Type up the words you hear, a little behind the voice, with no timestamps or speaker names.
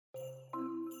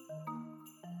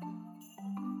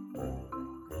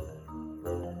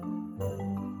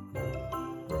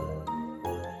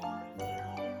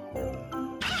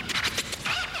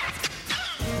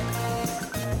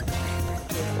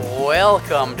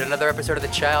Welcome to another episode of the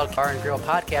Child Bar and Grill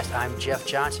Podcast. I'm Jeff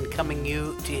Johnson, coming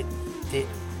you to...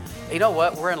 You know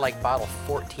what? We're in like bottle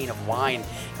 14 of wine,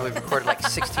 and we've recorded like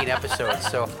 16 episodes,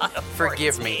 so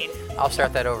forgive me. I'll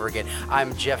start that over again.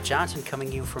 I'm Jeff Johnson, coming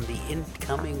to you from the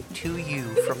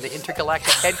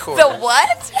intergalactic headquarters. The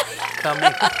what?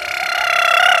 Coming...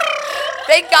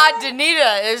 Thank God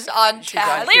Danita is on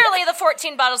chat. Clearly, the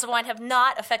 14 bottles of wine have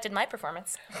not affected my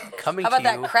performance. Coming How about to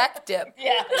that you... crack dip?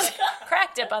 Yeah.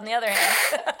 Crack dip, on the other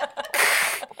hand.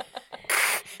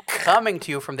 Coming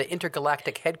to you from the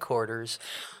intergalactic headquarters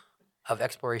of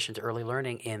Explorations Early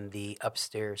Learning in the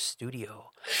upstairs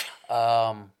studio.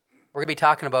 We're going to be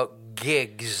talking about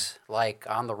gigs, like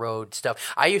on-the-road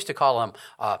stuff. I used to call them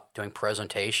doing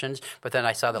presentations, but then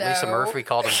I saw that Lisa Murphy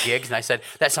called them gigs, and I said,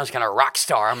 that sounds kind of rock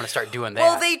star. I'm going to start doing that.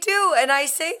 Well, they do, and I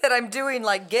say that I'm doing,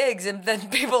 like, gigs, and then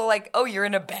people are like, oh, you're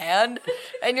in a band?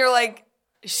 And you're like,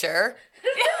 sure.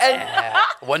 And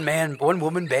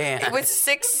one-woman band. with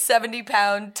 6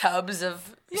 70-pound tubs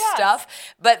of stuff.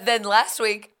 But then last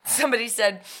week, somebody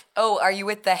said, oh, are you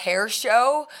with the hair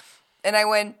show? And I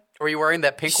went... Were you wearing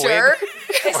that pink Sure.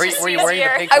 wig? Were you wearing the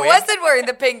pink I wig? wasn't wearing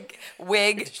the pink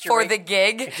wig for the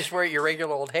gig. Just wear your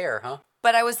regular old hair, huh?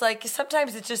 But I was like,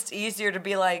 sometimes it's just easier to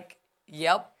be like,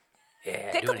 yep.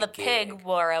 Yeah, Pickle doing a the gig. pig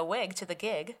wore a wig to the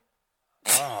gig.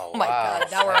 Oh, My wow.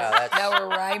 God, now we're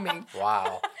rhyming.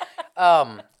 Wow.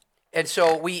 And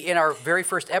so in our very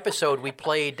first episode, we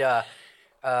played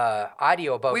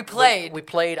audio about... We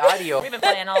played audio. We've been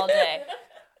playing all day.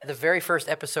 The very first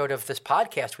episode of this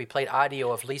podcast, we played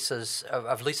audio of Lisa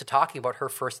talking about her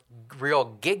first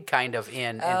real gig, kind of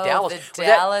in Dallas. The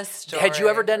Dallas story. Had you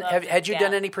ever done? Had you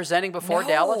done any presenting before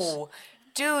Dallas?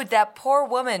 Dude, that poor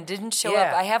woman didn't show Yeah.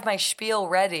 up. I have my spiel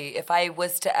ready. If I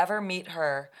was to ever meet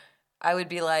her, I would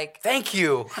be like, Thank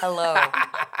you. hello.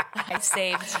 I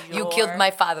saved You killed my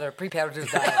father. Prepare to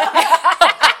die.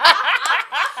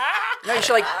 No, you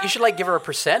should give her a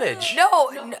percentage.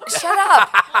 No, shut up.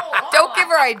 Don't give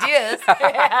her ideas.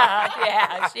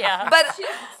 Yeah. But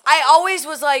I always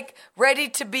was like ready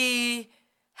to be,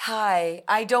 hi,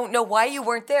 I don't know why you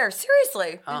weren't there.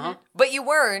 Seriously. Uh-huh. But you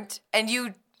weren't, and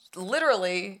you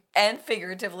literally and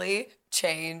figuratively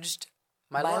changed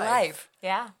my life.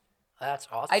 Yeah. That's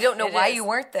awesome. I don't know It why is. you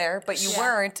weren't there, but you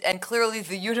weren't, and clearly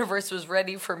the universe was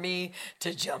ready for me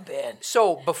to jump in.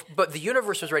 So, but the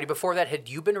universe was ready before that. Had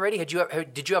you been ready? Did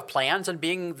you have plans on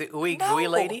being the ooey gooey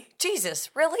lady?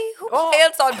 Jesus, really? Who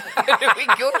plans on being an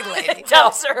ooey gooey lady?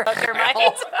 Dumpster hooker, Mike.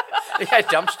 Yeah,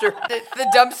 dumpster. The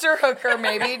dumpster hooker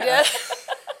maybe did.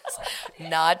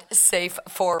 Not safe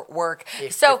for work.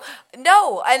 So,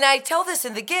 no, and I tell this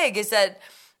in the gig, is that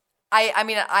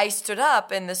I stood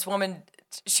up, and this woman,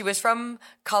 she was from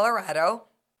Colorado.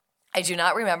 I do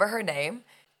not remember her name.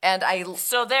 And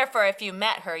So therefore, if you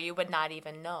met her, you would not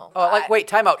even know. Oh, wait,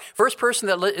 time out. First person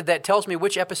that tells me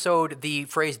which episode the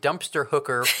phrase dumpster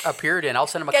hooker appeared in, I'll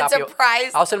send him a Gets copy. a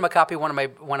prize. I'll send him a copy of one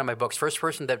of my books. First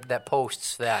person that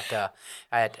posts that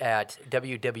at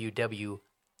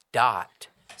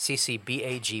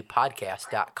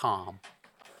www.ccbagpodcast.com.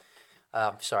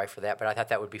 Sorry for that, but I thought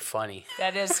that would be funny.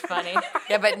 That is funny.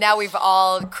 yeah, but now we've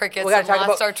all crickets We got and to talk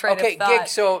lost about our train okay of thought. gig.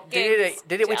 So Gigs.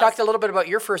 we talked a little bit about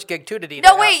your first gig too, Danita.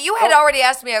 No, wait, you had already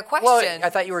asked me a question. Well, I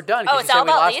thought you were done. 'cause Oh, you it's said all we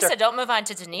about lost Lisa. our- Don't move on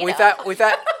to Danita. We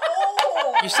thought.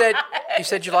 You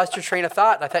said you lost your train of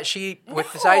thought. And I thought she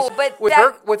with the size but with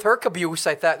that- her caboose.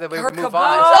 I thought that we would move caboose.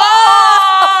 on.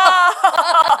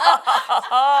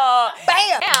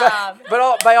 Bam! Yeah.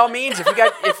 But by all means,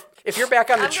 if you're back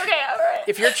on the Okay, all right.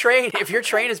 if your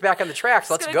train is back on the tracks,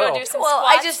 let's Gonna go go. do some Well,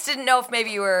 squats. I just didn't know if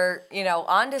maybe you were,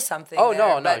 onto something. Oh there,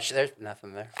 no, but there's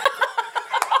nothing there.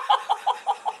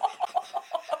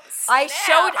 I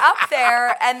showed up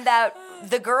there, and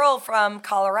the girl from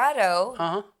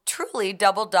Colorado truly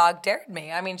double dog dared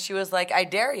me. I mean, she was like, "I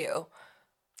dare you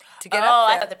to get up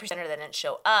I there." thought the presenter that didn't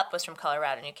show up was from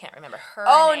Colorado, and you can't remember her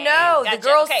Oh, name. no, the Gotcha.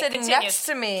 girl Okay, sitting continue. next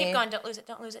to me- Keep going. Don't lose it.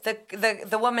 Don't lose it.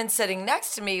 The woman sitting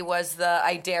next to me was the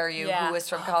I dare you Yeah. who was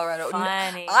from Colorado.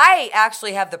 funny. I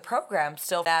actually have the program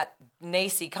still at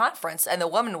NACI conference, and the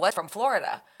woman was from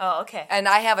Florida. Oh, okay. And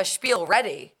I have a spiel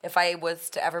ready if I was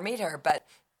to ever meet her, but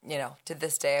to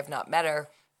this day I've not met her.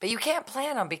 But you can't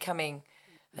plan on becoming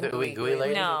The ooey gooey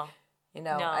lady. No.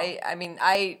 No. No. I mean,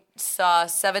 I saw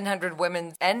 700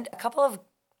 women and a couple of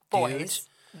boys,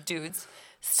 dudes,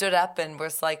 stood up and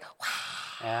was like, wow.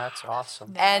 Yeah, that's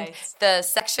awesome. And Nice. the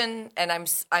section, and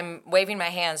I'm waving my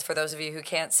hands for those of you who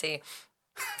can't see,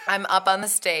 I'm up on the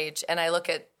stage, and I look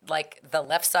at like the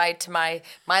left side to my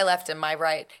left and my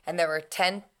right, and there were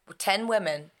 10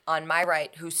 women on my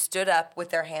right who stood up with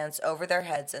their hands over their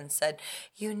heads and said,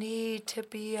 "You need to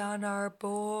be on our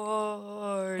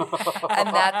board."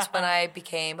 And that's when I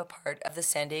became a part of the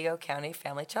San Diego County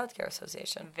Family Child Care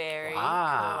Association. Very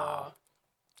Wow.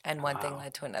 And one thing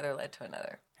led to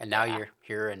another. And now you're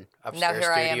here in upstairs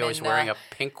here I am studios in, wearing a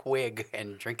pink wig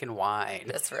and drinking wine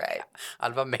That's right. out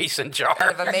of a mason jar.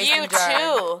 Out of a mason You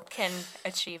jar. too can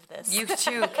achieve this. You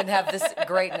too can have this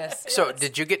greatness. So,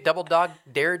 did you get double dog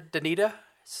dared, Danita?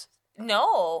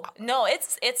 No,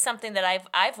 it's something that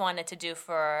I've wanted to do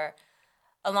for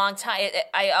a long time.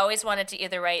 I always wanted to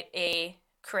either write a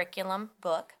curriculum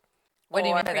book What do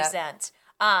you or mean by that? present.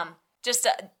 Just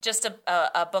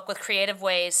a book with creative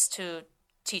ways to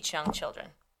teach young children.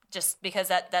 Just because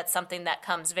that's something that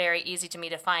comes very easy to me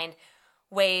to find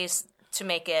ways to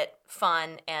make it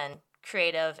fun and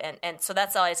creative, and so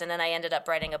that's always. And then I ended up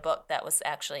writing a book that was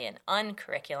actually an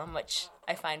uncurriculum, which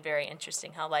I find very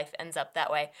interesting how life ends up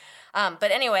that way.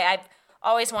 But anyway, I've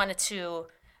always wanted to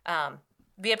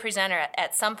be a presenter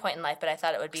at some point in life, but I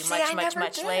thought it would be I much never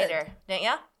did. later.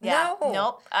 Yeah, yeah, No.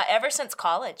 nope. Ever since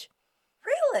college.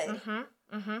 Really?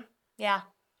 Yeah,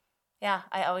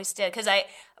 I always did because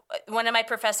one of my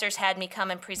professors had me come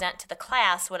and present to the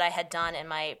class what I had done in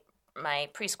my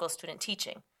preschool student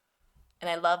teaching, and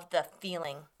I loved the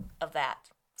feeling of that.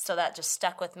 So that just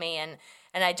stuck with me, and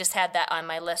I just had that on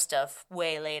my list of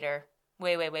way later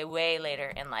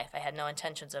in life. I had no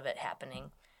intentions of it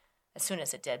happening as soon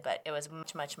as it did, but it was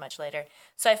much later.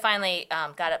 So I finally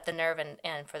got up the nerve,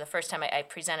 and for the first time I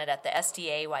presented at the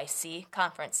SDAYC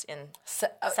conference in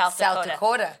South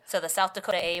Dakota. So the South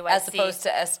Dakota AAYC. As opposed to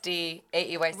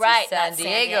SDAEYC Right, San not San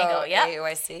Diego, Diego, yep.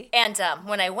 AAYC. And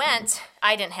when I went,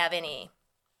 I didn't have any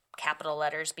capital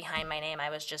letters behind my name. I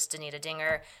was just Danita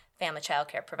Dinger, family child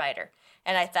care provider.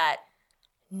 And I thought,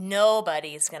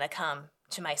 nobody's going to come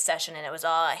to my session, and it was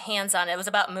all hands-on. It was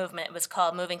about movement. It was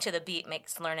called Moving to the Beat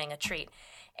Makes Learning a Treat.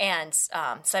 And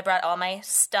so I brought all my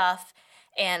stuff,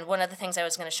 and one of the things I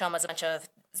was going to show them was a bunch of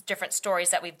different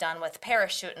stories that we've done with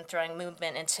parachute and throwing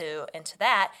movement into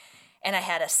that. And I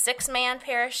had a 6-man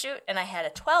parachute, and I had a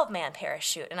 12-man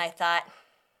parachute, and I thought,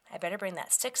 I better bring that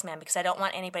 6-man because I don't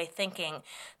want anybody thinking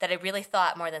that I really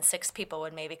thought more than 6 people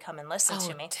would maybe come and listen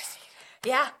to me.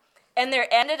 Yeah. And there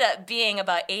ended up being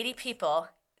about 80 people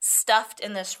stuffed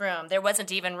in this room. There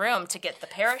wasn't even room to get the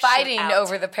parachute Fighting out.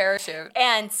 over the parachute.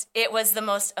 And it was the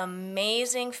most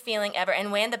amazing feeling ever.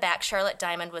 And way in the back, Charlotte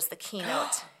Diamond was the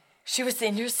keynote. She was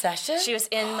in your session? She was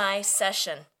in my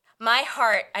session. My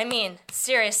heart, I mean,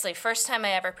 seriously, first time I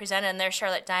ever presented, and there's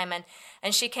Charlotte Diamond,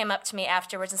 and she came up to me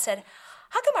afterwards and said,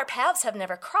 "How come our paths have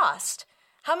never crossed?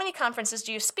 How many conferences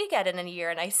do you speak at in a year?"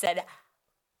 And I said,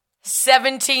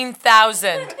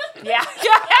 17,000. Yeah.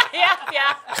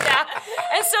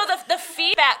 And so the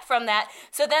feedback from that,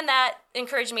 so then that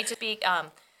encouraged me to speak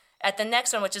at the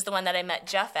next one, which is the one that I met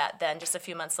Jeff at then, just a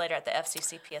few months later at the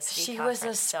FCC PSD She conference.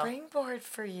 was a springboard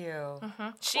for you.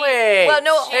 Wait. Well,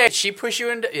 no. Did she push you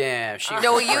into? Yeah. She.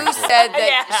 No, you said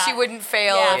that Yeah. she wouldn't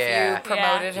fail Yeah. if Yeah. you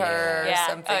promoted her or Yeah.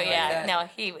 something like that. No,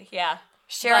 yeah.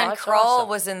 Sharon that's Kroll awesome.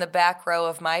 was in the back row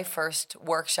of my first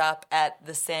workshop at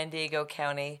the San Diego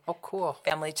County Oh, cool.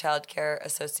 Family Child Care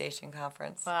Association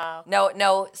conference. Wow.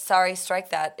 No, sorry, strike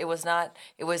that. It was not.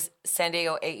 It was San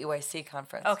Diego AEYC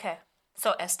conference. Okay.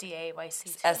 So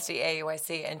SDAYC.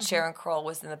 SDAEYC, and Sharon Kroll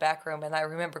was in the back room, and I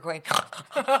remember going,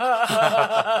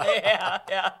 Yeah.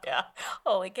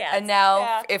 Holy cats. and now,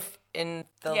 Yeah. if in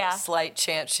the Yeah. slight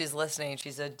chance she's listening,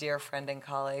 she's a dear friend and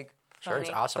colleague. Sure, it's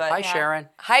Funny. awesome. But- Hi, Yeah. Sharon.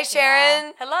 Hi,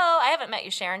 Sharon. Hello. I haven't met you,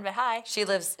 Sharon, but hi. She's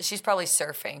probably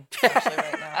surfing actually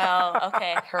right now. Oh,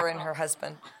 okay. Her and her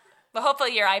husband. But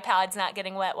hopefully your iPod's not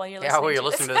getting wet while you're Yeah, listening. well, you're to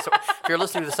listening this. to this. If you're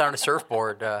listening to the sound of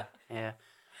surfboard, yeah.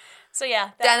 So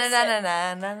yeah. That was it.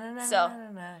 Da-na-na-na-na-na-na-na-na. So-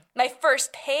 My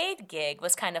first paid gig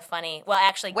was kind of funny. Well,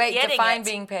 actually, Wait, getting define it,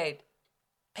 being paid.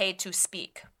 paid to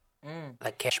speak.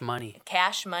 Like cash money.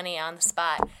 Cash money on the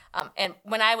spot. And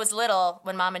when I was little,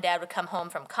 when mom and dad would come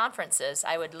home from conferences,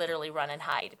 I would literally run and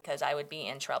hide because I would be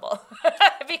in trouble.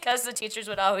 Because the teachers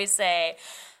would always say,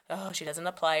 "Oh, she doesn't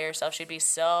apply herself. She'd do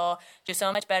so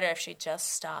much better if she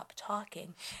just stopped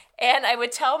talking." And I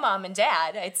would tell mom and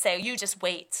dad, I'd say, "You just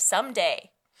wait. Someday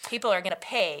people are going to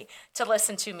pay to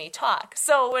listen to me talk."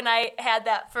 So when I had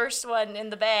that first one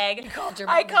in the bag,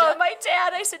 I called my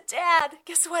dad. I said, "Dad,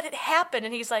 guess what? It happened."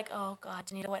 And he's like, "Oh, God,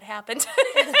 Danita, what happened?"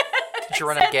 Did you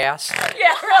run out of gas?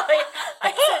 Yeah, really.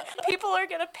 I said, "People are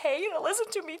going to pay you to listen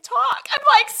to me talk." I'm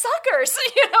like, suckers.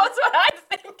 That's what I'm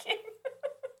thinking.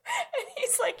 And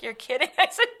he's like, "You're kidding?" I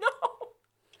said, "No."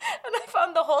 And I found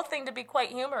found the whole thing to be quite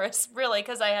humorous, really,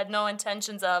 because I had no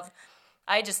intentions of.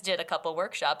 I just did a couple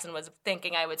workshops and was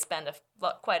thinking I would spend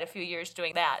quite a few years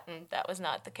doing that, and that was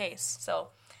not the case. So,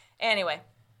 anyway.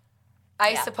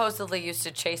 I supposedly used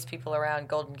to chase people around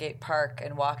Golden Gate Park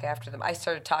and walk after them. I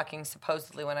started talking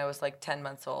supposedly when I was like 10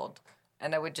 months old.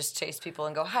 And I would just chase people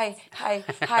and go, hi, hi,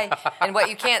 hi. And what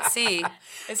you can't see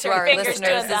to your our fingers listeners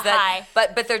doing is the that,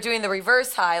 hi. but they're doing the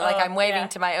reverse hi, like I'm waving yeah.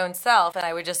 to my own self. And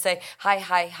I would just say, hi,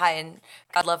 hi, hi. And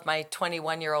God love my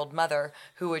 21-year-old mother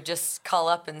who would just call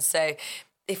up and say,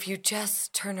 if you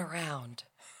just turn around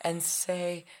and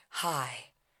say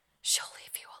hi, she'll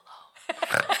leave you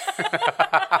alone.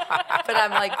 But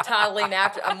I'm like toddling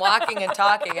after, I'm walking and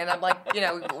talking, and I'm like,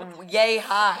 yay,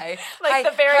 hi. Like hi,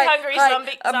 the very hi, hungry hi.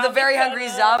 zombie. I'm the very hungry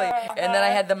zombie. And then I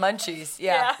had the munchies.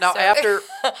 Yeah. Now, So-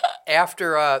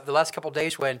 after the last couple of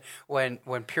days, when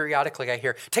periodically I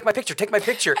hear "take my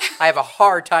picture," I have a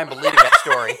hard time believing that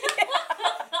story.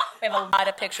 We have a lot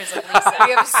of pictures of Lisa.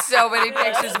 we have so many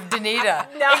pictures of Danita.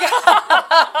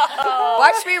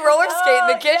 Watch me roller skate in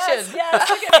the kitchen. Yes.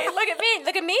 Look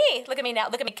at me now.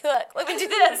 Look at me cook. Look at me do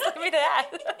this. Look at me do that.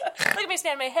 Look at me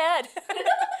stand on my head.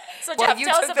 So Well, Jeff, you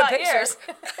tell us took the about picture. yours.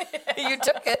 You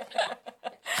took it.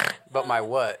 But my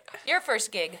what? Your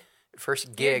first gig. First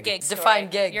Your gig. gig story. Define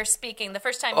gig. You're speaking the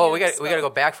first time. Oh, you we got spoke. to go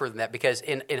back further than that because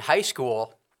in high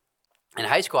school,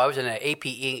 I was in an AP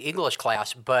English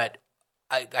class, but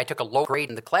I took a low grade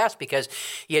in the class because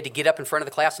you had to get up in front of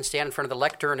the class and stand in front of the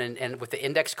lectern and with the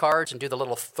index cards and do the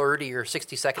little 30 or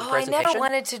 60-second I presentation. never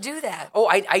wanted to do that. Oh,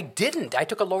 I didn't. I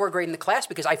took a lower grade in the class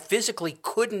because I physically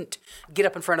couldn't get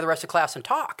up in front of the rest of the class and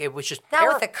talk. It was just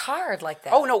Not with a card like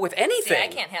that. Oh, no, with anything. See, I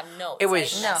can't have notes. It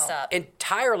was I mess up.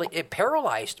 entirely, it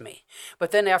paralyzed me.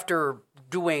 But then after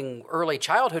doing early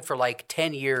childhood for like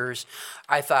 10 years,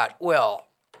 I thought, well,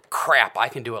 crap, I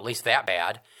can do at least that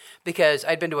bad. Because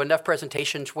I'd been to enough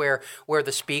presentations where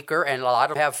the speaker, and a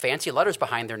lot of them have fancy letters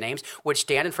behind their names, would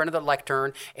stand in front of the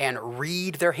lectern and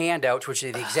read their handouts, which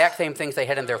are the exact same things they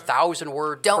had in their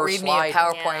 1,000-word Don't per read slide. me a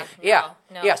PowerPoint. Yeah,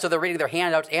 No. yeah. So they're reading their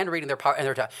handouts and reading their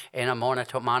in a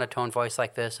monotone voice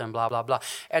like this and blah blah blah.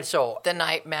 And so The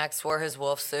night Max wore his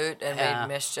wolf suit and made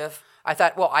mischief. I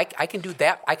thought, well, I can do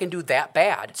that. I can do that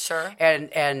bad. Sure. And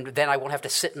then I won't have to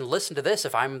sit and listen to this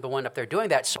if I'm the one up there doing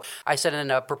that. So I sent in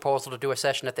a proposal to do a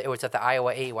session it was at the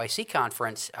Iowa AEYC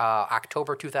conference,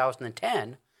 October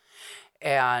 2010,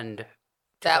 and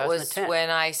That was 2010. when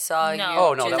I saw No. you.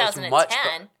 Oh no, that was 2010? much.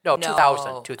 No, No.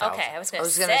 2000. 2000. Okay, I was I going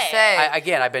was to going to say.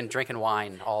 Again, I've been drinking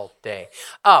wine all day.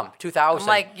 2000. I'm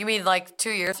like, you mean like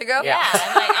 2 years ago? Yeah.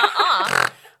 I'm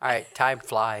like, all right, time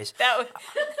flies. That was,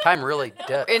 Time really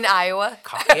does. In Iowa?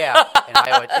 Yeah, in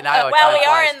Iowa. well, time we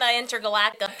are flies. in the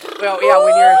intergalactic. Well, yeah,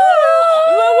 when you're.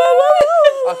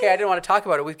 Okay, I didn't want to talk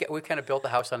about it. We've kind of built the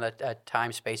house on a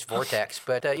time-space vortex,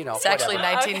 but It's actually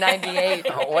whatever.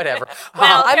 1998. Whatever.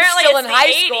 Well, I'm apparently still it's in the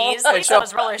high school. 80s. Lisa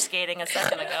was roller skating a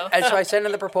second ago. And so I send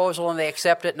in the proposal, and they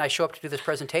accept it, and I show up to do this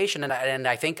presentation, and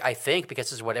I think because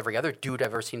this is what every other dude I've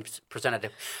ever seen presented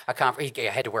at a conference. I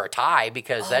had to wear a tie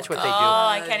because that's what they do. Oh,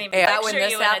 I can't even Yeah. picture When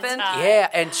this you happened? in a tie. Yeah,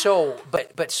 and so,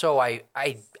 but so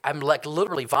I'm like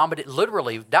literally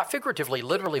not figuratively,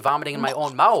 literally vomiting in my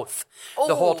own mouth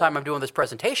the whole time I'm doing this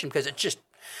presentation because it just.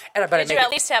 But Did you at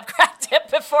least have crack dip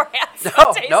beforehand?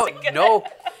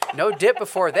 No dip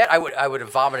before that. I would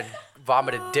have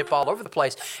vomited dip all over the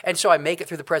place. And so I make it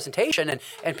through the presentation,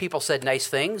 and people said nice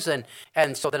things, and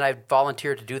so then I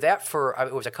volunteered to do that for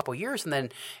it was a couple years, and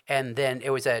then it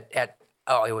was it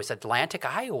was Atlantic,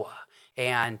 Iowa,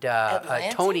 and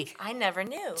Tony. I never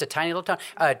knew. It's a tiny little town.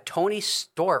 Tony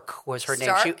Stork was her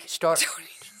name. Stork.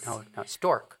 No, not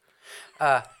Stork.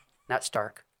 Not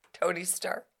Stark. Tony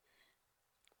Stark.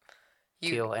 You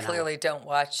Teal and clearly don't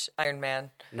watch Iron Man.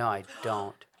 No, I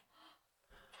don't.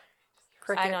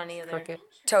 Cricket, I don't either. Cricket.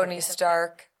 Tony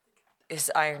Stark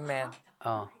is Iron Man.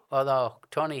 Oh, although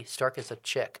Tony Stark is a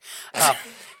chick.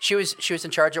 She was in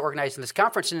charge of organizing this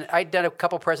conference, and I'd done a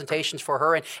couple presentations for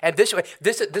her. And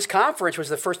this conference was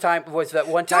the first time. Was that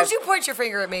one time? Don't you point your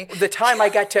finger at me. The time I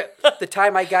got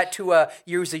to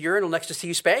use the urinal next to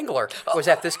Steve Spangler was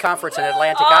at this conference in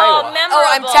Atlantic, Iowa. Memorable. Oh,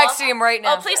 I'm texting him right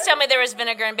now. Oh, please tell me there was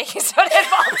vinegar and baking soda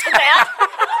involved in that.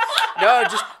 No,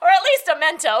 just Or at least a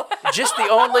Mento.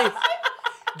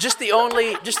 just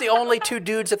the only two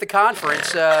dudes at the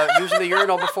conference using the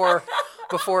urinal before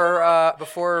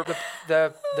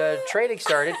the training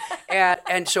started,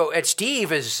 and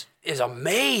Steve is is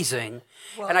amazing.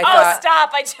 And I Oh, thought,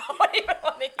 stop! I don't even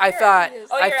want to hear. I thought,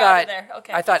 Oh, I you're thought, out of there.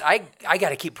 Okay. I thought, I got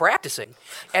to keep practicing.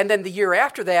 And then the year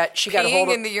after that, she got a hold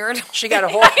Peeing of in the urinal. She got a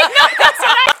hold.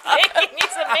 thinking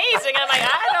he's amazing. I'm like,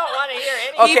 I don't want to hear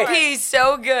any. Okay. He pees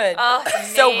so good. Oh,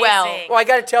 it's So well. amazing. Well, I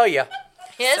got to tell you,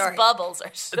 His Sorry. bubbles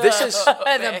are so this is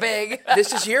The big.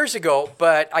 this is years ago,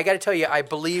 but I got to tell you, I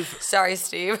believe Sorry,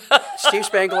 Steve. Steve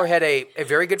Spangler had a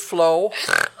very good flow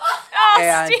Oh,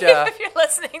 and, Steve, if you're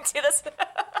listening to this.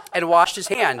 and washed his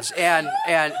hands, and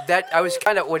that I was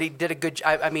kind of what he did a good.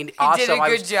 I mean, awesome. He did a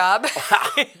good job.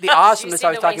 The awesomeness You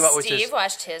I see was the way talking about was Steve his.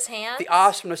 washed his hands. The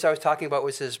awesomeness I was talking about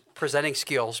was his presenting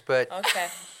skills, but Okay.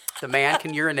 the man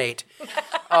can urinate.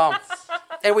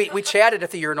 And we chatted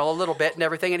at the urinal a little bit and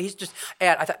everything, and he's just,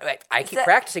 and I thought, I keep that-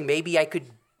 practicing, maybe I could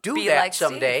do Be that like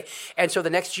someday. And so the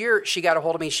next year, she got a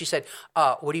hold of me, she said,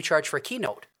 what do you charge for a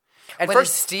keynote? And What is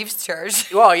first, Steve's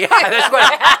charge? well, yeah, that's what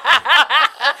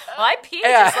Well, I pee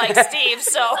just like Steve,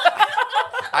 so.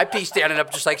 I pee standing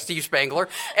up just like Steve Spangler.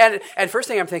 And first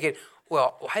thing I'm thinking,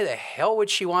 well, why the hell would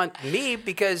she want me?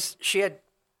 Because she had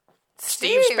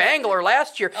Steve Spangler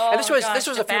last year, and this was gosh,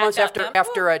 a to few months back up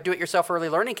after Do It Yourself Early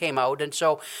Learning came out, and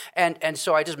so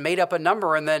I just made up a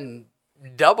number and then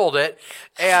doubled it,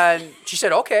 and she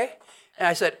said okay, and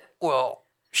I said, well,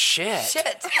 shit.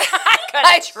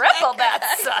 I tripled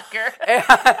that sucker.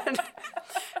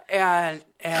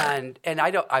 and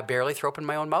I barely throw up in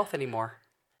my own mouth anymore.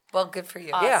 Well, good for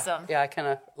you. Awesome. Yeah, I kind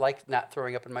of like not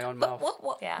throwing up in my own mouth.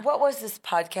 Yeah. What was this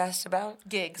podcast about?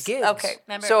 Gigs. Gigs. Okay.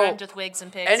 Remember So, it rhymed with wigs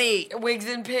and pigs? Any Wigs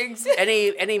and pigs.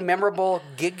 any memorable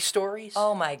gig stories?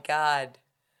 Oh my God.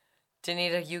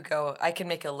 Danita, you go. I can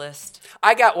make a list.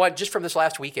 I got one just from this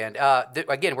last weekend.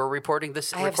 Again, we're recording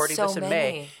this. have Recording so this in many.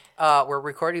 May. We're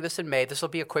recording this in May. This will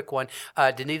be a quick one.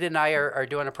 Danita and I are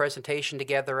doing a presentation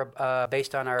together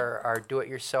based on our Do It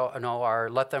Yourself, our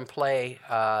Let Them Play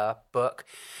book,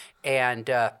 and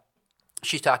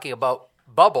she's talking about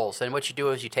bubbles. And what you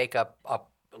do is you take a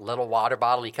little water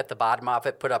bottle, you cut the bottom off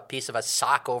it, put a piece of a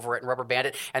sock over it and rubber band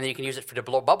it, and then you can use it to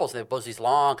blow bubbles. And it blows these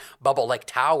long bubble-like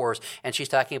towers. And she's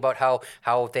talking about how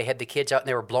they had the kids out and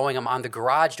they were blowing them on the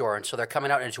garage door, and so they're coming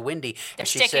out and it's windy. They're and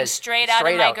she sticking says, straight out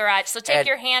of my out. garage. So take And-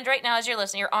 your hand right now as you're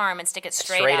listening, your arm, and stick it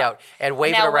straight out and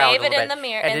wave now it around wave a little it in bit. the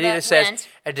mirror. And in the wind.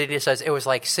 Danita says it was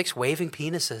like 6 waving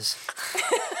penises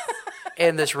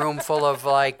in this room full of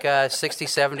like 60,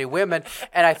 70 women.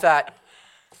 And I thought,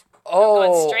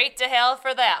 Going straight to hell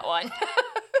for that one.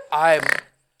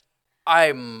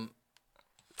 I'm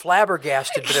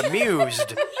flabbergasted but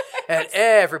amused. And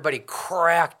everybody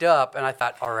cracked up, and I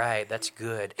thought, all right, that's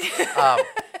good.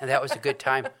 And that was a good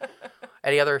time.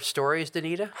 Any other stories,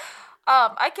 Danita?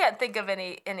 I can't think of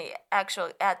any actual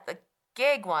at the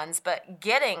gig ones, but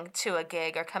getting to a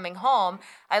gig or coming home,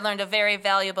 I learned a very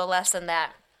valuable lesson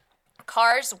that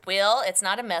cars will, it's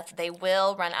not a myth, they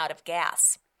will run out of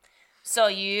gas. So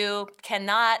you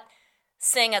cannot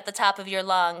sing at the top of your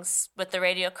lungs with the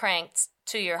radio cranked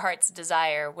to your heart's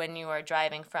desire when you are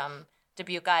driving from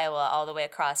Dubuque, Iowa, all the way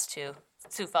across to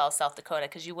Sioux Falls, South Dakota,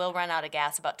 because you will run out of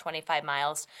gas about 25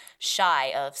 miles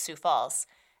shy of Sioux Falls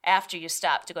after you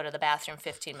stop to go to the bathroom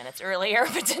 15 minutes earlier,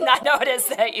 but did not notice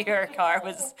that your car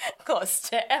was close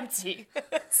to empty.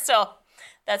 So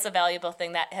that's a valuable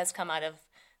thing that has come out of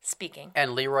speaking.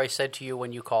 And Leroy said to you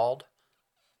when you called?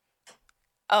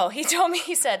 Oh, he told me,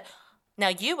 he said, now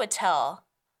you would tell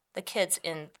the kids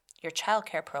in your child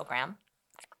care program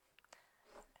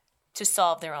to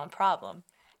solve their own problem.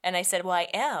 And I said, well, I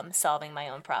am solving my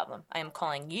own problem. I am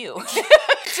calling you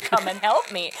to come and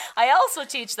help me. I also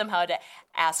teach them how to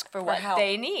ask for what help.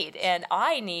 they need, and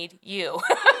I need you.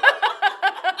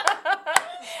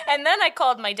 And then I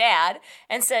called my dad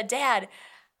and said, Dad,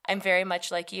 I'm very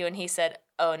much like you. And he said,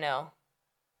 oh, no,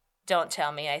 don't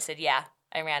tell me. I said, yeah,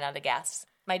 I ran out of gas.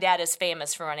 My dad is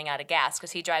famous for running out of gas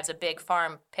because he drives a big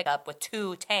farm pickup with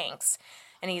 2 tanks.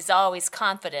 And he's always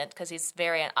confident because he's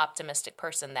very an optimistic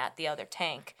person that the other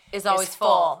tank Is always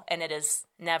full. and it is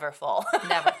never full.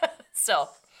 Never. So,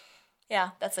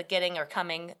 yeah, that's a getting or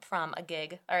coming from a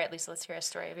gig. Or at least let's hear a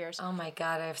story of yours. Oh my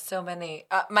God, I have so many.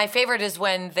 My favorite is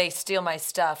when they steal my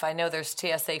stuff. I know there's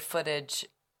TSA footage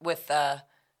with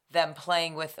them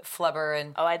playing with flubber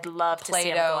and Oh, I'd love to see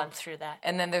him Play-Doh. going through that.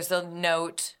 And then there's a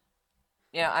note,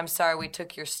 I'm sorry we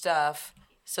took your stuff.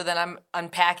 So then I'm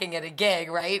unpacking at a gig,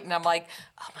 right? And I'm like,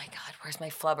 oh my God, where's my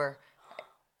flubber?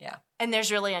 Yeah. And there's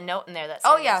really a note in there that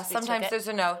says, Oh yeah, "We took sometimes it." there's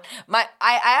a note.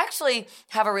 I actually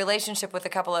have a relationship with a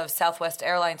couple of Southwest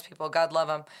Airlines people. God love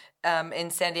them.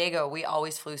 In San Diego, we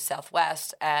always flew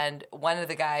Southwest, and one of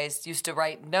the guys used to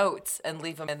write notes and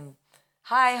leave them in.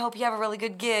 Hi, I hope you have a really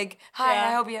good gig. Hi, Yeah.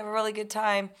 I hope you have a really good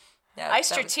time. Yeah, I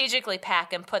strategically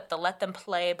pack and put the Let Them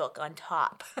Play book on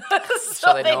top.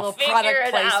 So they know. figure Product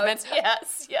it placement. out.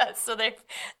 Yes. So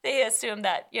they assume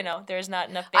that, there's not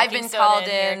enough baking I've been soda called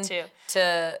in here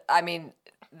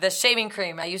the shaving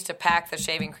cream. I used to pack the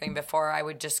shaving cream before I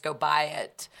would just go buy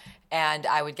it. And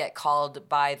I would get called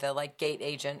by the gate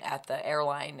agent at the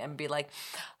airline and be like,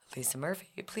 Lisa Murphy,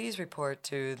 please report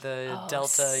to the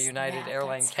Delta United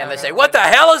Airlines And counter. they say, what the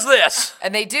hell is this?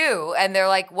 And they do. And they're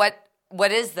like, what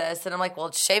is this? And I'm like, well,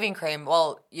 it's shaving cream.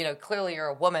 Well, clearly you're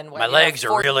a woman. My legs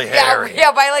are really hairy.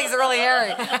 Yeah, my legs are really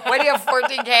hairy. Why do you have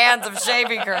 14 cans of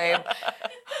shaving cream?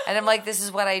 And I'm like, this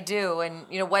is what I do. And,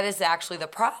 what is actually the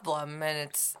problem? And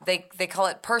they call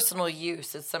it personal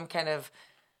use. It's some kind of,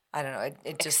 I don't know.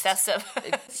 It just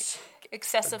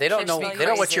excessive. They don't know. personal They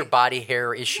don't know what use. your body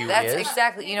hair issue That's is.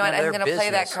 exactly. You know what? None of I'm their going to play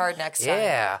that business. card next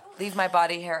Yeah. time. Leave my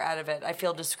body hair out of it. I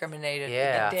feel discriminated.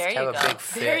 Yeah. There you Have go. a big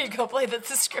fit. There you go. Play the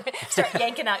discriminate. Start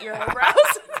yanking out your eyebrows.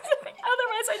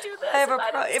 Otherwise, I do this. I have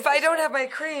if I don't have my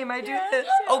cream, I do this.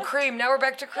 Oh, cream. Now we're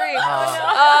back to cream.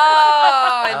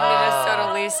 And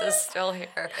Minnesota Lisa's still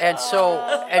here. And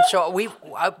so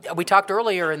we talked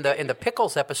earlier in the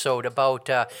pickles episode about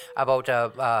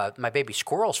my baby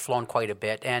squirrel's flown quite a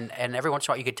bit, and every once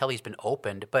in a while you could tell he's been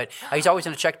opened, but he's always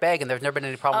in a checked bag, and there's never been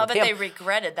any problem But with they him.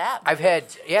 regretted that. I've had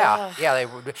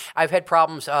I've had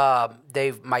problems.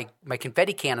 My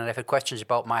confetti cannon. I've had questions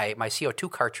about my CO2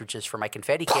 cartridges for my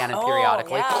confetti cannon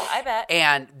periodically. Yeah, I bet.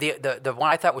 And the one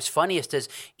I thought was funniest is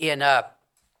in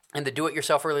the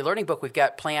Do-It-Yourself Early Learning book, we've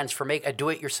got plans for make a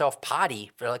do-it-yourself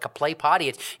potty, for like a play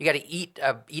potty. You got to eat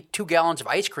 2 gallons of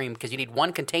ice cream because you need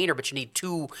one container, but you need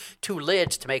two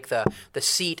lids to make the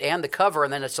seat and the cover,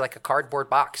 and then it's like a cardboard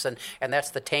box, and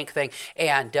that's the tank thing.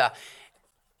 And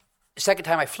second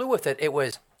time I flew with it, it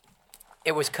was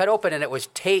cut open and it was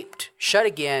taped shut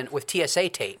again with TSA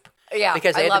tape. Yeah,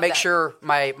 because they I had to love make that. sure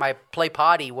my play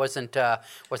potty wasn't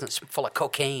full of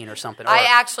cocaine or something. I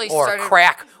actually started-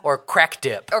 crack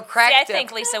dip. Or cracked See, I it.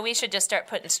 think, Lisa, we should just start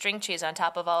putting string cheese on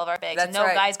top of all of our bags. That's no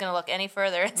right. guy's going to look any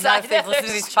further Not inside. if they've listened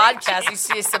to these podcasts, you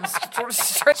see some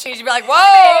stretchies, you'd be like, Hands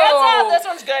whoa! up, this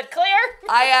one's good. Clear.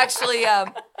 I actually,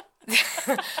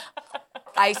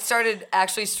 I started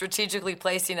actually strategically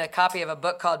placing a copy of a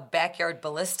book called Backyard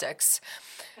Ballistics.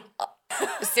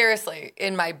 Seriously,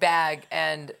 in my bag,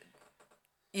 and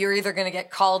you're either going to get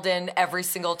called in every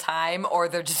single time, or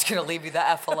they're just going to leave you the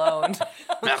F alone.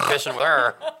 Not fishing with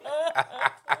her.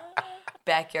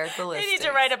 Backyard They Ballistics. need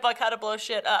to write a book how to blow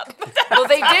shit up. Well,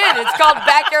 they did. It's called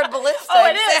Backyard Ballistics. Oh,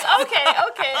 it is?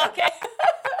 Okay.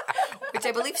 Which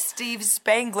I believe Steve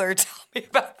Spangler told me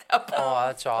about that book. Oh,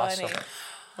 that's awesome. Funny.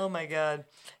 Oh my God.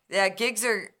 Yeah, gigs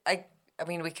are. I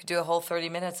mean, we could do a whole 30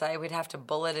 minutes. We'd have to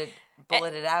bullet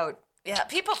it out. Yeah,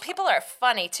 people are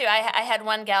funny too. I had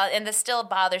one gal, and this still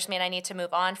bothers me, and I need to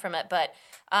move on from it. But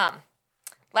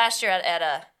last year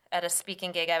at a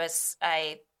speaking gig,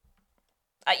 I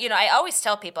always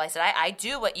tell people, I said, I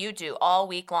do what you do all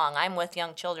week long. I'm with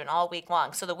young children all week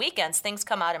long. So the weekends, things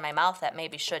come out of my mouth that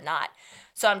maybe should not.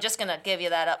 So I'm just going to give you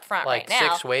that up front Like right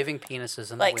now. 6 waving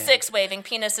penises in the Like wind. 6 waving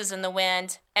penises in the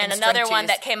wind. And And another string one cheese.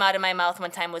 that came out of my mouth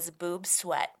one time was boob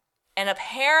sweat. And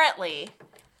apparently,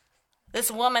 this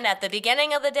woman at the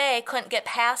beginning of the day couldn't get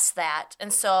past that.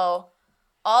 And so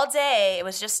all day, it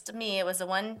was just me. It was a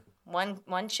one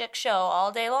chick show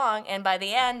all day long. And by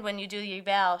the end, when you do your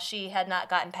eval, she had not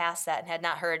gotten past that and had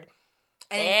not heard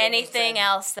anything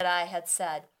else that I had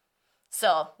said.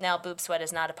 So now boob sweat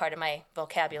is not a part of my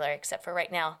vocabulary, except for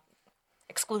right now.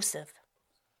 Exclusive.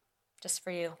 Just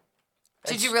for you.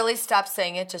 Did you really stop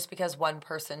saying it just because one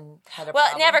person had a Well,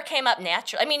 problem? it never came up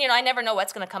naturally. I mean, I never know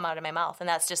what's going to come out of my mouth, and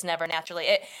that's just never naturally.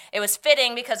 It was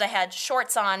fitting because I had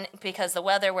shorts on because the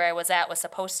weather where I was at was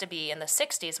supposed to be in the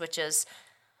 60s, which is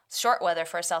short weather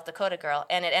for a South Dakota girl,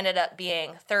 and it ended up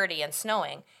being 30 and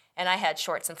snowing, and I had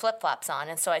shorts and flip-flops on,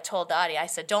 and so I told Dottie, I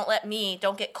said, don't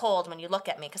get cold when you look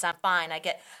at me because I'm fine.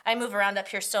 I move around up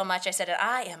here so much. I said, and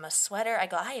I am a sweater. I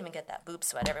go, I even get that boob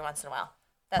sweat every once in a while.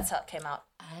 That's how it came out.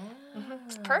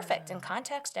 It's perfect in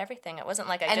context, everything. It wasn't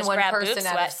like I And just one grabbed boob person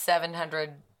out of sweat.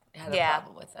 700 had a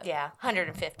problem with it. Yeah,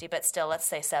 150, but still, let's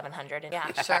say 700. Yeah,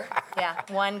 Sure. yeah,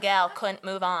 one gal couldn't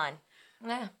move on.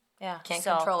 Yeah. Yeah, Can't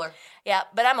so- control her. Yeah,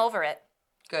 but I'm over it.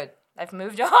 Good. I've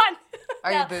moved on.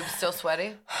 Are your boobs still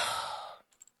sweaty?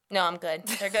 No, I'm good.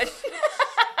 They're good.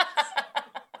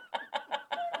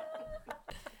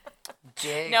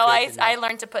 No, I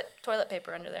learned to put toilet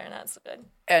paper under there, and that's good.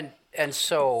 And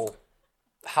so,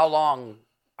 how long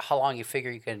you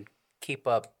figure you can keep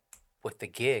up with the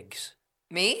gigs?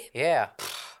 Me? Yeah.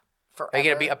 Forever. Are you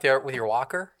gonna be up there with your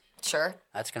walker? Sure.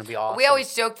 That's going to be awesome. We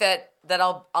always joke that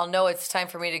I'll know it's time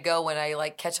for me to go when I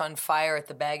like catch on fire at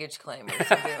the baggage claim or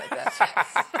something like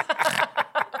that.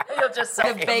 You'll just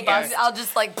The baggage, I'll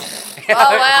just like, oh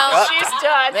well, she's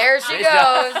done. there she She's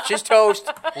goes. done. She's toast,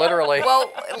 literally.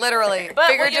 Well, literally, But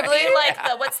will you figuratively, be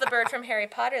like what's the bird from Harry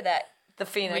Potter that the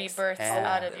phoenix, rebirths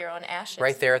out of your own ashes?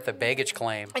 Right there at the baggage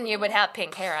claim. And you would have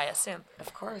pink hair, I assume.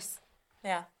 of course.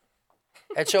 Yeah.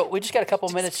 And so we just got a couple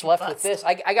minutes left with this.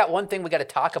 I got one thing we got to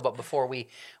talk about before we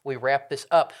wrap this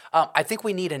up. I think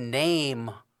we need a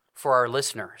name for our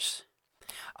listeners.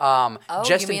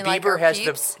 Justin you mean Bieber like our has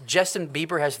peeps? Justin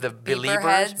Bieber has the Beliebers.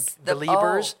 heads?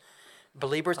 Beliebers.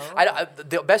 Beliebers.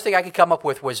 The best thing I could come up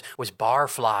with was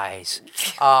barflies.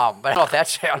 But I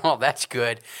don't know if that's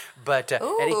good. But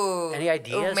any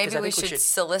ideas? 'Cause Maybe I we think should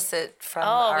solicit from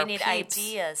Oh, our we need peeps.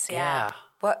 ideas. Yeah.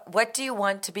 What do you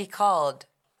want to be called,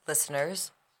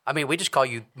 listeners? I mean, we just call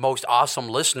you most awesome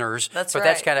listeners. That's but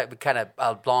that's right. kind of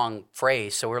a long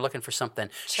phrase. So we're looking for something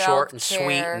short and sweet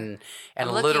Childcare. and I'm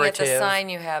alliterative. looking at the sign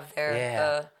you have there.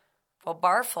 Yeah.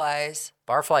 Barflies.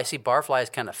 Barfly. See,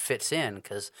 barflies kind of fits in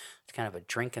because it's kind of a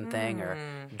drinking thing or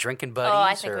drinking buddies. Oh,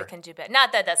 I think or we can do better.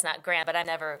 Not that that's not grand, but I'm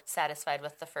never satisfied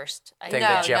with the first idea. thing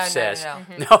that Jeff no, says. no.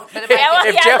 No. But If, it might- well,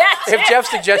 if yeah, Jeff that if too. Jeff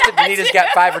suggested Benita's got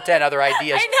 5 or 10 other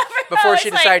ideas I never before know. she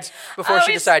It's like, decides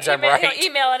she decides I'm email, right. He'll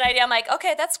email an idea. I'm like,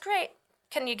 okay, that's great.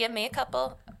 Can you give me a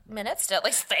couple minutes to at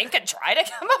least think and try to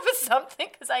come up with something?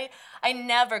 Because I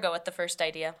never go with the first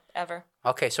idea ever.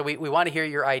 Okay, so we want to hear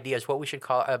your ideas. What we should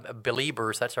call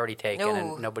Beliebers. That's already taken,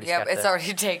 and nobody's got it's the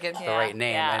already taken. the right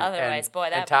name. Yeah, and, otherwise, boy,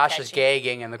 that and would be Tasha's catchy.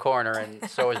 gagging in the corner, and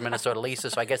so is Minnesota Lisa.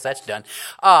 So I guess that's done.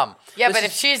 Yeah, This but is-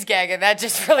 if she's gagging, that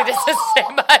just really doesn't say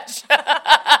much.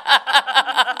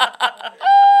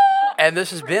 And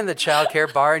this has been the Child Care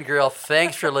Bar and Grill.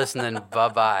 Thanks for listening. Bye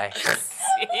bye.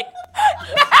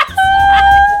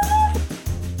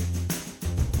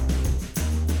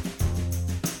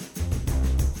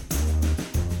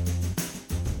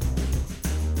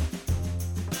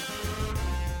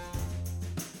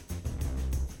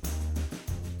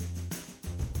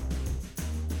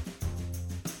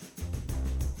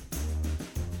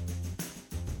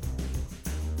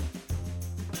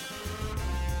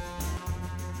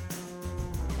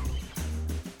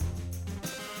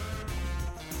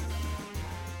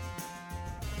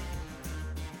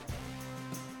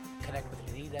 Connect with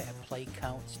Anita at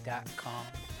playcounts.com.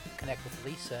 Connect with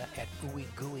Lisa at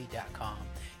ooigooey.com.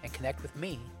 And connect with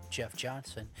me, Jeff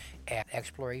Johnson, at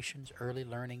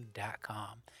explorationsearlylearning.com.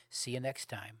 See you next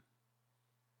time.